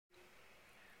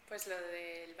Pues lo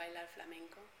del bailar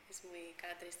flamenco es muy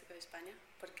característico de España,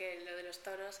 porque lo de los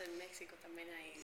toros en México también hay